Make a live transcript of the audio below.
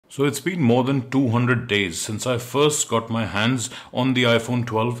So it's been more than 200 days since I first got my hands on the iPhone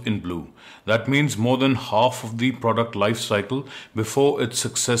 12 in blue. That means more than half of the product life cycle before its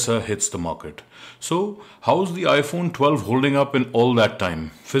successor hits the market. So how's the iPhone 12 holding up in all that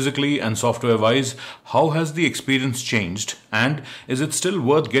time? Physically and software-wise, how has the experience changed? And is it still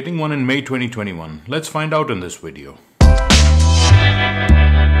worth getting one in May 2021? Let's find out in this video.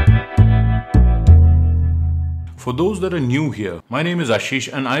 For those that are new here, my name is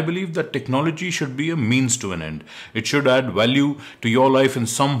Ashish and I believe that technology should be a means to an end. It should add value to your life in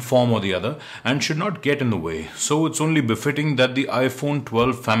some form or the other and should not get in the way. So it's only befitting that the iPhone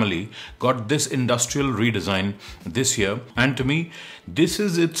 12 family got this industrial redesign this year, and to me, this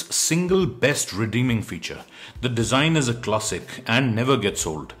is its single best redeeming feature. The design is a classic and never gets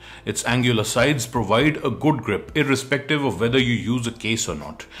old. Its angular sides provide a good grip irrespective of whether you use a case or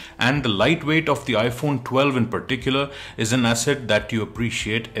not. And the lightweight of the iPhone 12 in particular is an asset that you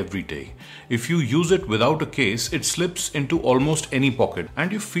appreciate every day. If you use it without a case, it slips into almost any pocket,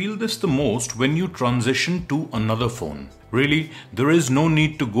 and you feel this the most when you transition to another phone. Really, there is no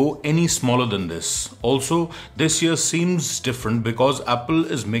need to go any smaller than this. Also, this year seems different because Apple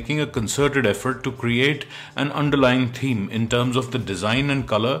is making a concerted effort to create an underlying theme in terms of the design and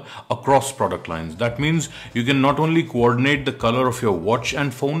color across product lines. That means you can not only coordinate the color of your watch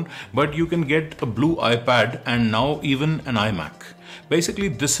and phone, but you can get a blue iPad and now even an iMac. Basically,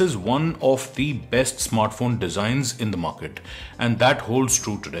 this is one of the best smartphone designs in the market, and that holds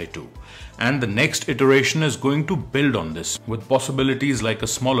true today too. And the next iteration is going to build on this with possibilities like a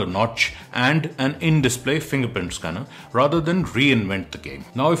smaller notch and an in-display fingerprint scanner rather than reinvent the game.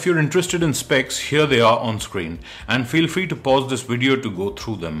 Now, if you're interested in specs, here they are on screen, and feel free to pause this video to go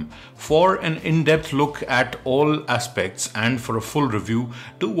through them. For an in-depth look at all aspects and for a full review,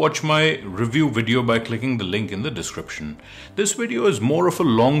 do watch my review video by clicking the link in the description. This video is more of a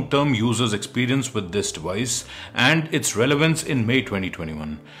long-term user's experience with this device and its relevance in May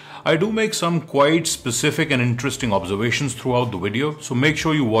 2021. I do make some quite specific and interesting observations throughout the video, so make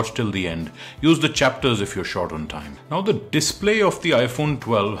sure you watch till the end. Use the chapters if you're short on time. Now, the display of the iPhone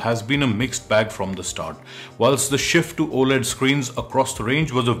 12 has been a mixed bag from the start. Whilst the shift to OLED screens across the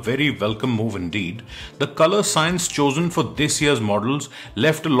range was a very welcome move indeed, the color science chosen for this year's models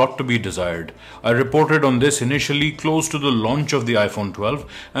left a lot to be desired. I reported on this initially close to the launch of the iPhone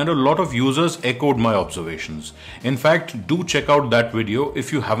 12, and a lot of users echoed my observations. In fact, do check out that video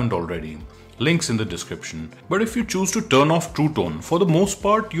if you haven't already. Links in the description. But if you choose to turn off True Tone, for the most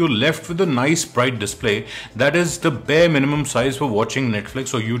part you're left with a nice bright display that is the bare minimum size for watching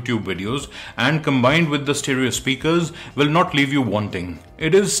Netflix or YouTube videos, and combined with the stereo speakers will not leave you wanting.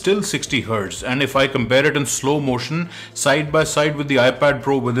 It is still 60 Hz, and if I compare it in slow motion side by side with the iPad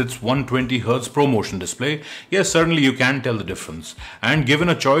Pro with its 120 Hz ProMotion display, yes, certainly you can tell the difference. And given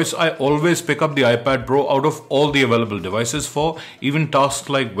a choice, I always pick up the iPad Pro out of all the available devices for even tasks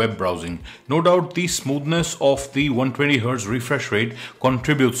like web browsing. No doubt the smoothness of the 120 Hz refresh rate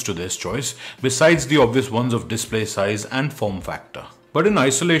contributes to this choice, besides the obvious ones of display size and form factor. But in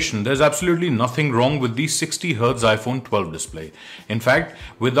isolation, there's absolutely nothing wrong with the 60 Hz iPhone 12 display. In fact,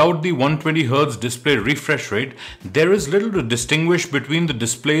 without the 120 Hz display refresh rate, there is little to distinguish between the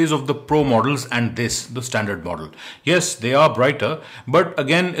displays of the Pro models and this, the standard model. Yes, they are brighter, but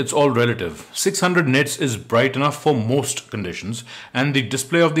again, it's all relative. 600 nits is bright enough for most conditions, and the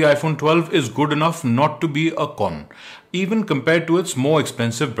display of the iPhone 12 is good enough not to be a con, even compared to its more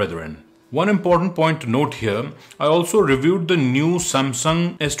expensive brethren. One important point to note here, I also reviewed the new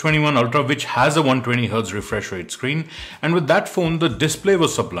Samsung S21 Ultra, which has a 120 Hz refresh rate screen, and with that phone the display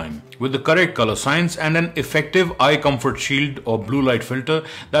was sublime, with the correct color science and an effective eye comfort shield or blue light filter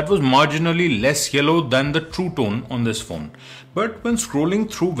that was marginally less yellow than the True Tone on this phone. But when scrolling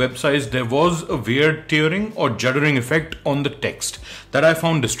through websites, there was a weird tearing or juddering effect on the text that I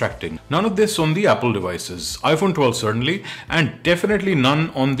found distracting. None of this on the Apple devices, iPhone 12 certainly, and definitely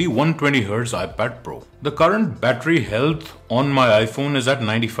none on the 120 Hz iPad Pro. The current battery health on my iPhone is at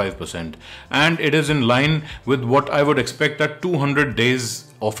 95%, and it is in line with what I would expect at 200 days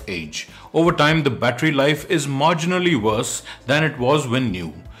of age. Over time, the battery life is marginally worse than it was when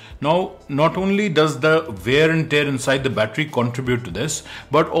new. Now, not only does the wear and tear inside the battery contribute to this,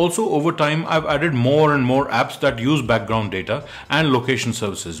 but also over time I've added more and more apps that use background data and location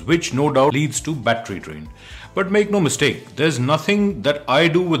services, which no doubt leads to battery drain. But make no mistake, there's nothing that I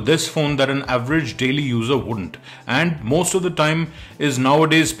do with this phone that an average daily user wouldn't. And most of the time is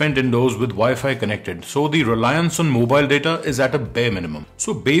nowadays spent indoors with Wi-Fi connected. So the reliance on mobile data is at a bare minimum.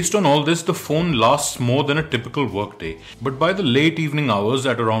 So based on all this, the phone lasts more than a typical workday. But by the late evening hours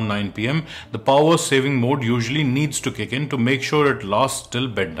at around 9 p.m., the power saving mode usually needs to kick in to make sure it lasts till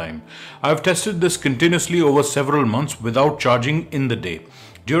bedtime. I've tested this continuously over several months without charging in the day.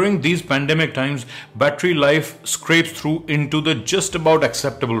 During these pandemic times, battery life scrapes through into the just about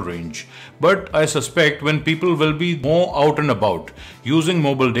acceptable range. But I suspect when people will be more out and about, using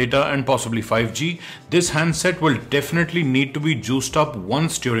mobile data and possibly 5G, this handset will definitely need to be juiced up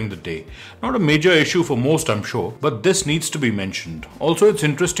once during the day. Not a major issue for most, I'm sure, but this needs to be mentioned. Also, it's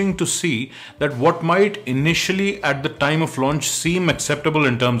interesting to see that what might initially at the time of launch seem acceptable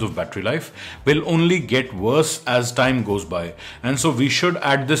in terms of battery life will only get worse as time goes by. And so we should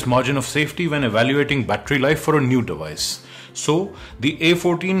add this margin of safety when evaluating battery life for a new device. So the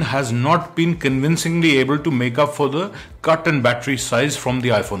A14 has not been convincingly able to make up for the cut in battery size from the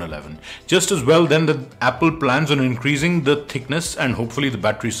iPhone 11. Just as well then the Apple plans on increasing the thickness and hopefully the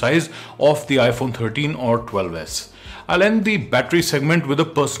battery size of the iPhone 13 or 12s. I'll end the battery segment with a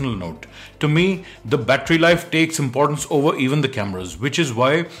personal note. To me, the battery life takes importance over even the cameras, which is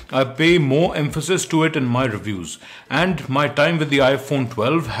why I pay more emphasis to it in my reviews. And my time with the iPhone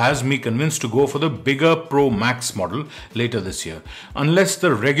 12 has me convinced to go for the bigger Pro Max model later this year, unless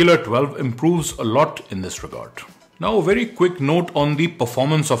the regular 12 improves a lot in this regard. Now a very quick note on the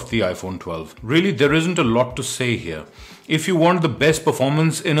performance of the iPhone 12. Really, there isn't a lot to say here. If you want the best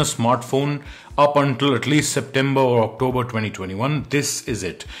performance in a smartphone up until at least September or October 2021, this is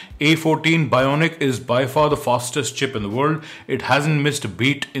it. A14 Bionic is by far the fastest chip in the world. It hasn't missed a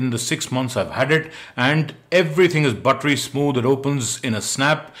beat in the 6 months I've had it, and everything is buttery smooth. It opens in a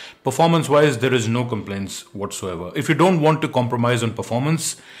snap. Performance wise, there is no complaints whatsoever. If you don't want to compromise on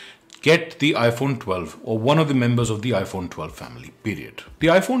performance, get the iPhone 12 or one of the members of the iPhone 12 family, period. The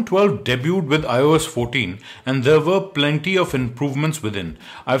iPhone 12 debuted with iOS 14 and there were plenty of improvements within.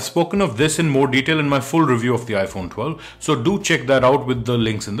 I've spoken of this in more detail in my full review of the iPhone 12, so do check that out with the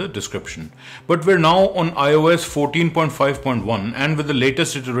links in the description. But we're now on iOS 14.5.1 and with the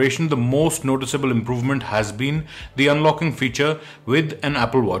latest iteration, the most noticeable improvement has been the unlocking feature with an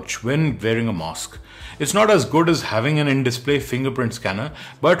Apple Watch when wearing a mask. It's not as good as having an in-display fingerprint scanner,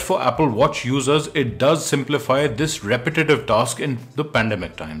 but for Apple Watch users, it does simplify this repetitive task in the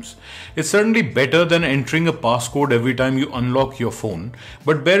pandemic times. It's certainly better than entering a passcode every time you unlock your phone,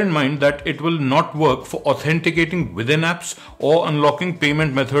 but bear in mind that it will not work for authenticating within apps or unlocking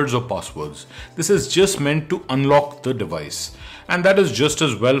payment methods or passwords. This is just meant to unlock the device, and that is just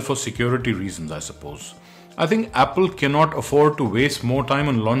as well for security reasons, I suppose. I think Apple cannot afford to waste more time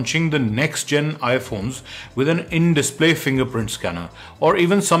on launching the next-gen iPhones with an in-display fingerprint scanner, or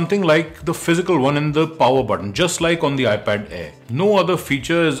even something like the physical one in the power button, just like on the iPad Air. No other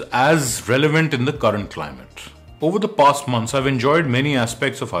feature is as relevant in the current climate. Over the past months, I've enjoyed many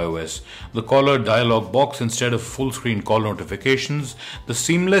aspects of iOS. The caller dialog box instead of full-screen call notifications, the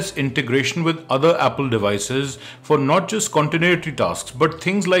seamless integration with other Apple devices for not just continuity tasks, but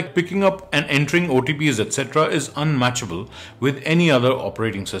things like picking up and entering OTPs, etc. is unmatchable with any other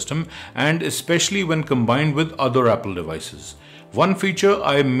operating system, and especially when combined with other Apple devices. One feature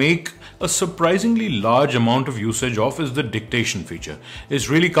I make a surprisingly large amount of usage of is the dictation feature. It's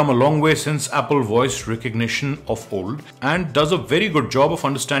really come a long way since Apple voice recognition of old and does a very good job of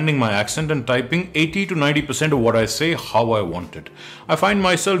understanding my accent and typing 80 to 90% of what I say how I want it. I find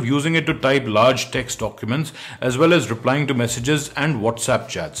myself using it to type large text documents as well as replying to messages and WhatsApp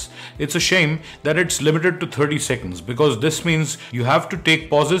chats. It's a shame that it's limited to 30 seconds because this means you have to take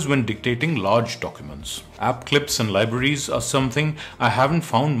pauses when dictating large documents. App clips and libraries are something I haven't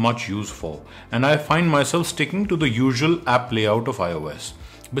found much use for, and I find myself sticking to the usual app layout of iOS.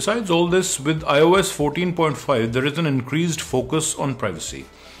 Besides all this, with iOS 14.5 there is an increased focus on privacy,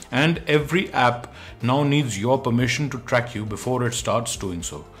 and every app now needs your permission to track you before it starts doing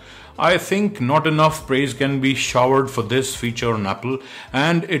so. I think not enough praise can be showered for this feature on Apple,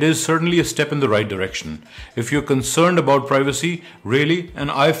 and it is certainly a step in the right direction. If you're concerned about privacy, really, an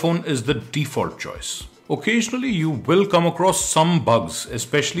iPhone is the default choice. Occasionally you will come across some bugs,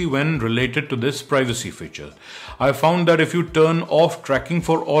 especially when related to this privacy feature. I found that if you turn off tracking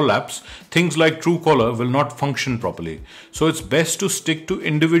for all apps, things like Truecaller will not function properly. So it's best to stick to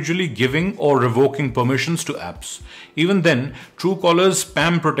individually giving or revoking permissions to apps. Even then, Truecaller's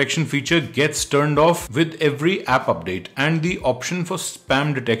spam protection feature gets turned off with every app update, and the option for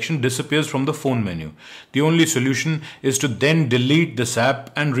spam detection disappears from the phone menu. The only solution is to then delete this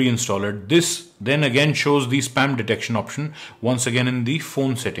app and reinstall it. This then again shows the spam detection option once again in the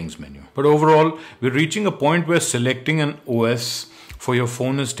phone settings menu. But overall, we're reaching a point where selecting an OS for your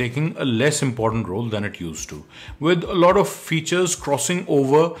phone is taking a less important role than it used to, with a lot of features crossing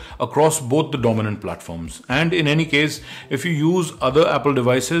over across both the dominant platforms. And in any case, if you use other Apple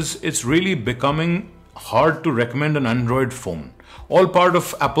devices, it's really becoming hard to recommend an Android phone. All part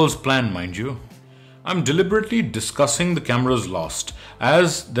of Apple's plan, mind you. I'm deliberately discussing the cameras last,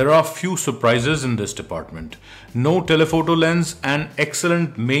 as there are few surprises in this department. No telephoto lens, an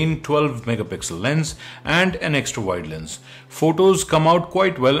excellent main 12 megapixel lens, and an extra wide lens. Photos come out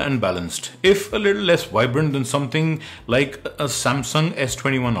quite well and balanced, if a little less vibrant than something like a Samsung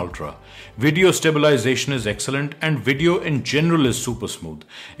S21 Ultra. Video stabilization is excellent and video in general is super smooth.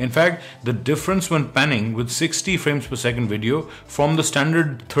 In fact, the difference when panning with 60 frames per second video from the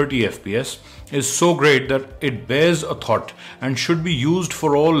standard 30 FPS is so great that it bears a thought and should be used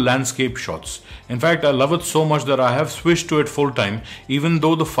for all landscape shots. In fact, I love it so much that I have switched to it full time, even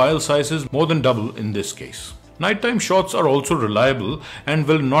though the file size is more than double in this case. Nighttime shots are also reliable and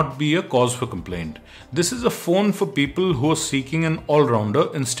will not be a cause for complaint. This is a phone for people who are seeking an all-rounder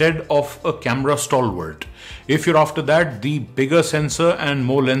instead of a camera stalwart. If you're after that, the bigger sensor and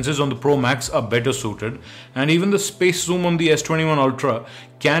more lenses on the Pro Max are better suited, and even the space zoom on the S21 Ultra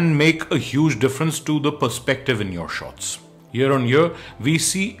can make a huge difference to the perspective in your shots. Year on year, we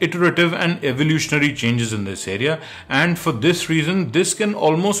see iterative and evolutionary changes in this area, and for this reason, this can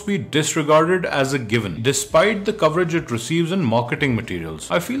almost be disregarded as a given, despite the coverage it receives in marketing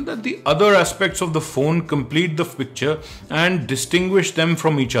materials. I feel that the other aspects of the phone complete the picture and distinguish them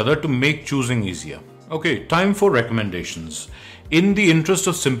from each other to make choosing easier. Okay, time for recommendations. In the interest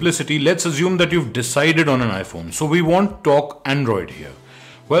of simplicity, let's assume that you've decided on an iPhone, so we won't talk Android here.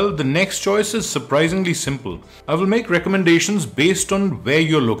 Well, the next choice is surprisingly simple. I will make recommendations based on where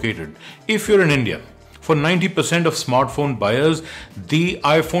you're located. If you're in India, for 90% of smartphone buyers, the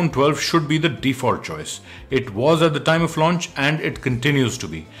iPhone 12 should be the default choice. It was at the time of launch and it continues to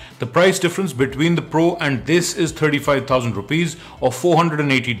be. The price difference between the Pro and this is 35,000 rupees or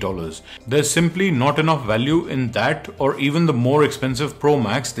 $480. There's simply not enough value in that or even the more expensive Pro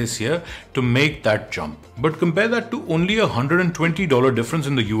Max this year to make that jump. But compare that to only a $120 difference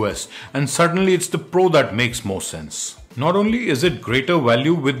in the US and suddenly it's the Pro that makes more sense. Not only is it greater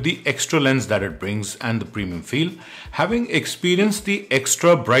value with the extra lens that it brings and the premium feel, having experienced the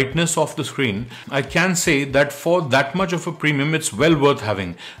extra brightness of the screen, I can say that for that much of a premium it's well worth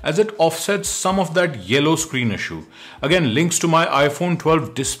having, as it offsets some of that yellow screen issue. Again, links to my iPhone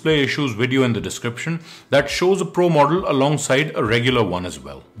 12 display issues video in the description that shows a Pro model alongside a regular one as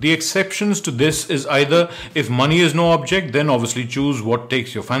well. The exceptions to this is either if money is no object, then obviously choose what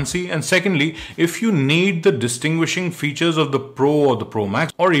takes your fancy, and secondly, if you need the distinguishing features of the Pro or the Pro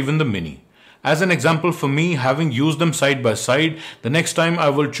Max or even the Mini. As an example, for me, having used them side by side, the next time I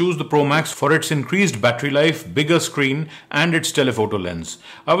will choose the Pro Max for its increased battery life, bigger screen and its telephoto lens.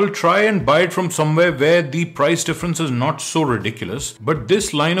 I will try and buy it from somewhere where the price difference is not so ridiculous, but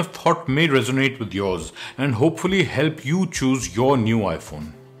this line of thought may resonate with yours and hopefully help you choose your new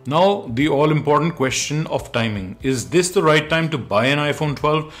iPhone. Now, the all-important question of timing. Is this the right time to buy an iPhone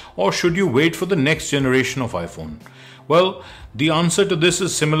 12 or should you wait for the next generation of iPhone? Well, the answer to this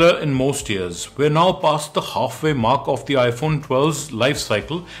is similar in most years. We're now past the halfway mark of the iPhone 12's life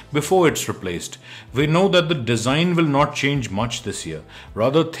cycle before it's replaced. We know that the design will not change much this year.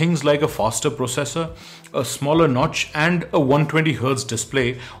 Rather, things like a faster processor, a smaller notch and a 120Hz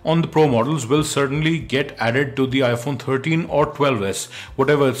display on the Pro models will certainly get added to the iPhone 13 or 12s,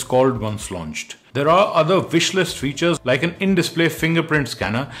 whatever it's called once launched. There are other wish list features like an in-display fingerprint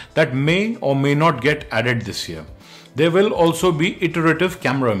scanner that may or may not get added this year. There will also be iterative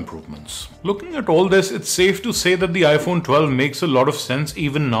camera improvements. Looking at all this, it's safe to say that the iPhone 12 makes a lot of sense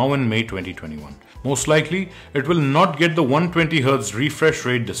even now in May 2021. Most likely, it will not get the 120Hz refresh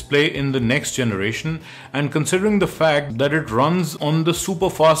rate display in the next generation, and considering the fact that it runs on the super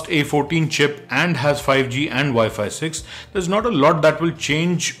fast A14 chip and has 5G and Wi-Fi 6, there's not a lot that will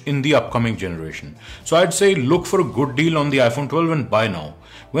change in the upcoming generation. So I'd say look for a good deal on the iPhone 12 and buy now.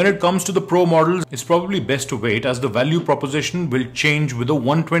 When it comes to the Pro models, it's probably best to wait as the value proposition will change with a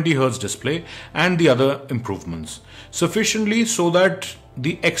 120Hz display and the other improvements, sufficiently so that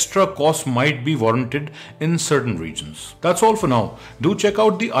the extra cost might be warranted in certain regions. That's all for now. Do check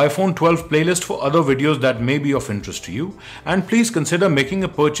out the iPhone 12 playlist for other videos that may be of interest to you, and please consider making a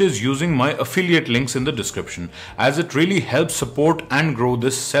purchase using my affiliate links in the description, as it really helps support and grow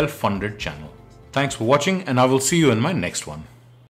this self-funded channel. Thanks for watching, and I will see you in my next one.